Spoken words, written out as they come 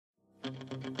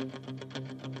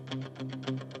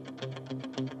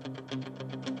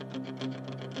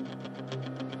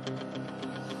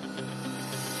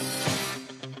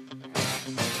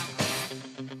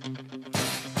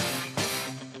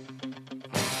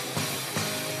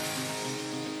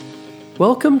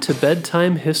Welcome to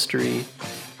Bedtime History.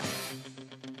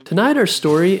 Tonight our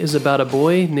story is about a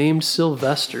boy named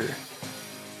Sylvester.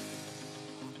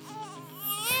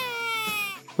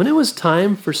 When it was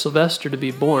time for Sylvester to be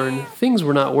born, things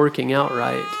were not working out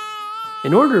right.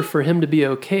 In order for him to be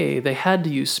okay, they had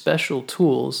to use special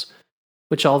tools,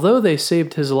 which although they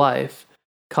saved his life,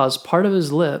 caused part of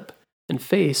his lip and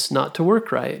face not to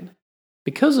work right.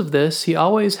 Because of this, he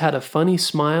always had a funny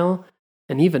smile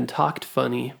and even talked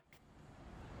funny.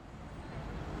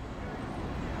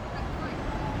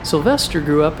 Sylvester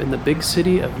grew up in the big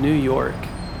city of New York.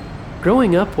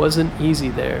 Growing up wasn't easy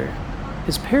there.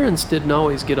 His parents didn't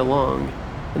always get along,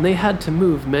 and they had to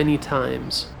move many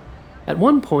times. At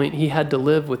one point, he had to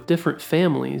live with different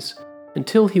families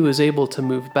until he was able to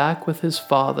move back with his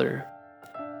father.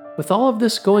 With all of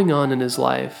this going on in his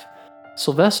life,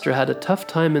 Sylvester had a tough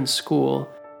time in school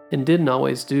and didn't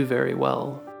always do very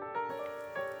well.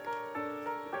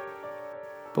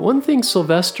 But one thing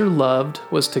Sylvester loved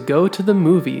was to go to the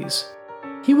movies.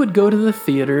 He would go to the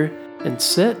theater and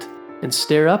sit and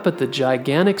stare up at the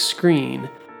gigantic screen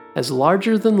as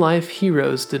larger-than-life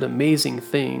heroes did amazing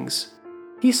things.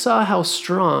 He saw how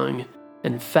strong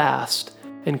and fast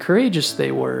and courageous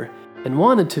they were and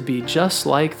wanted to be just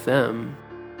like them.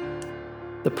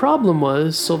 The problem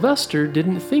was Sylvester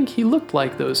didn't think he looked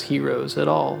like those heroes at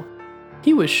all.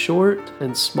 He was short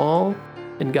and small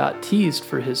and got teased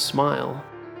for his smile.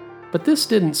 But this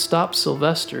didn't stop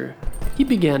Sylvester. He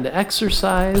began to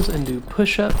exercise and do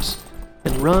push-ups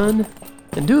and run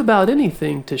and do about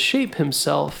anything to shape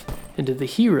himself into the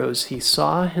heroes he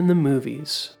saw in the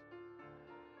movies.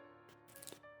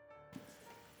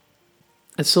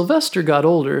 As Sylvester got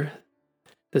older,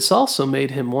 this also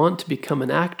made him want to become an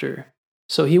actor,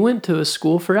 so he went to a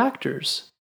school for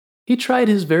actors. He tried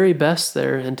his very best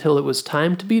there until it was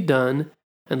time to be done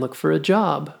and look for a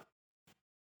job.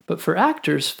 But for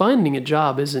actors, finding a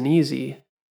job isn't easy.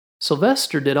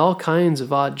 Sylvester did all kinds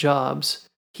of odd jobs.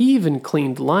 He even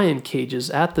cleaned lion cages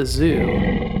at the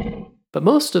zoo. But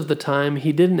most of the time,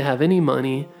 he didn't have any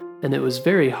money, and it was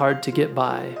very hard to get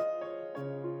by.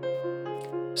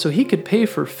 So he could pay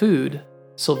for food.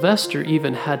 Sylvester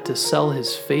even had to sell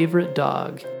his favorite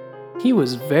dog. He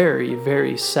was very,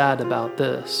 very sad about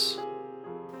this.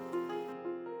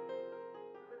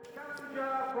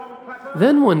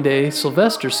 Then one day,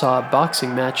 Sylvester saw a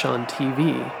boxing match on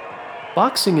TV.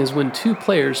 Boxing is when two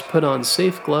players put on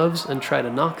safe gloves and try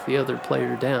to knock the other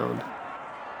player down.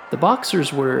 The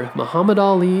boxers were Muhammad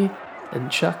Ali and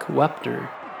Chuck Wepner.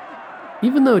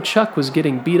 Even though Chuck was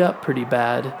getting beat up pretty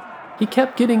bad, he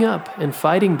kept getting up and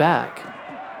fighting back.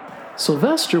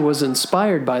 Sylvester was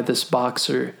inspired by this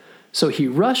boxer, so he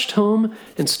rushed home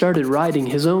and started writing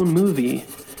his own movie.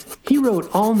 He wrote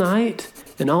all night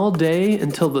and all day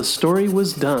until the story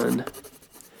was done.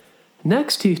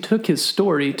 Next, he took his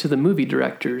story to the movie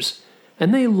directors,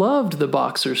 and they loved the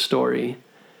boxer story.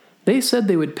 They said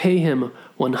they would pay him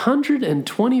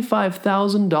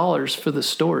 $125,000 for the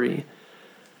story.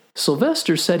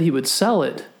 Sylvester said he would sell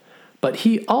it, but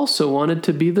he also wanted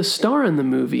to be the star in the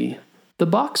movie, the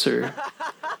boxer.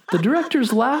 The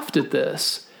directors laughed at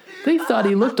this. They thought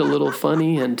he looked a little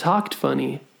funny and talked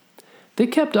funny. They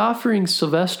kept offering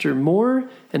Sylvester more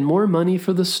and more money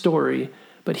for the story,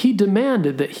 but he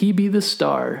demanded that he be the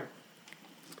star.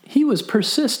 He was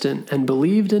persistent and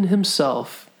believed in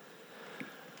himself.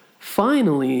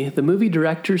 Finally, the movie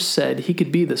directors said he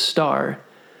could be the star,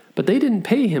 but they didn't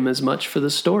pay him as much for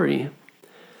the story.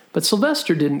 But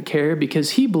Sylvester didn't care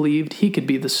because he believed he could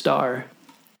be the star.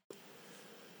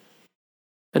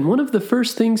 And one of the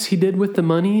first things he did with the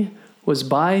money was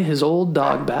buy his old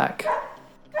dog back.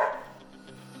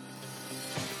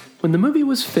 When the movie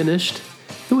was finished,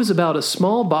 it was about a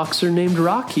small boxer named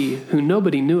Rocky who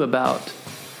nobody knew about.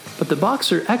 But the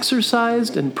boxer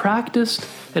exercised and practiced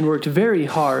and worked very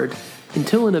hard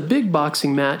until in a big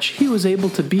boxing match he was able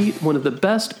to beat one of the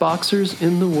best boxers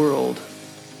in the world.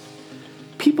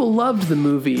 People loved the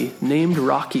movie named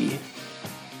Rocky.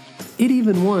 It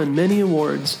even won many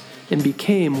awards and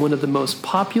became one of the most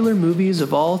popular movies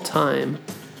of all time.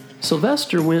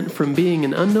 Sylvester went from being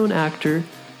an unknown actor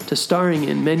to starring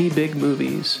in many big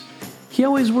movies. He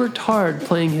always worked hard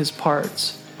playing his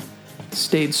parts,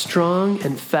 stayed strong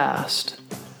and fast.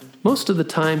 Most of the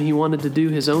time he wanted to do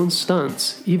his own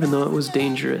stunts, even though it was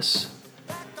dangerous.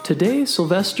 Today,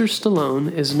 Sylvester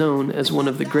Stallone is known as one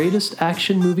of the greatest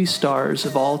action movie stars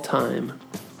of all time.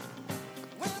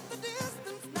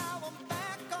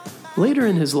 Later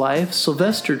in his life,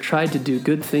 Sylvester tried to do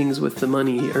good things with the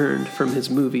money he earned from his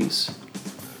movies.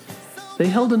 They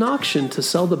held an auction to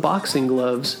sell the boxing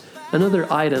gloves and other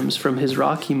items from his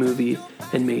Rocky movie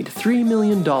and made $3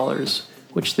 million,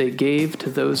 which they gave to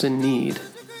those in need.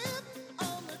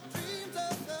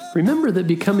 Remember that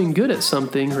becoming good at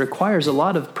something requires a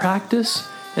lot of practice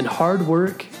and hard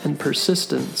work and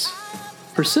persistence.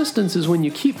 Persistence is when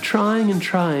you keep trying and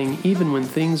trying even when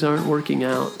things aren't working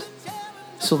out.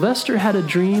 Sylvester had a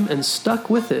dream and stuck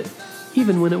with it,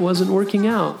 even when it wasn't working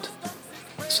out.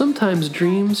 Sometimes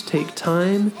dreams take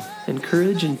time and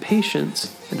courage and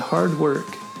patience and hard work.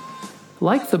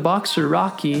 Like the boxer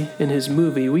Rocky in his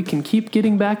movie, we can keep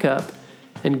getting back up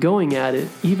and going at it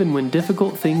even when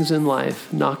difficult things in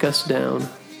life knock us down.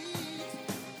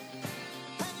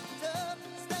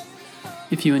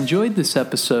 If you enjoyed this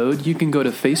episode, you can go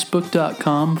to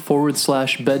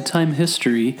facebook.com/bedtime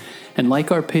history and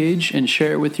like our page and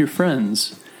share it with your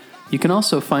friends. You can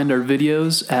also find our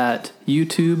videos at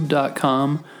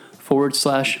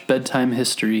youtube.com/bedtime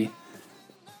history.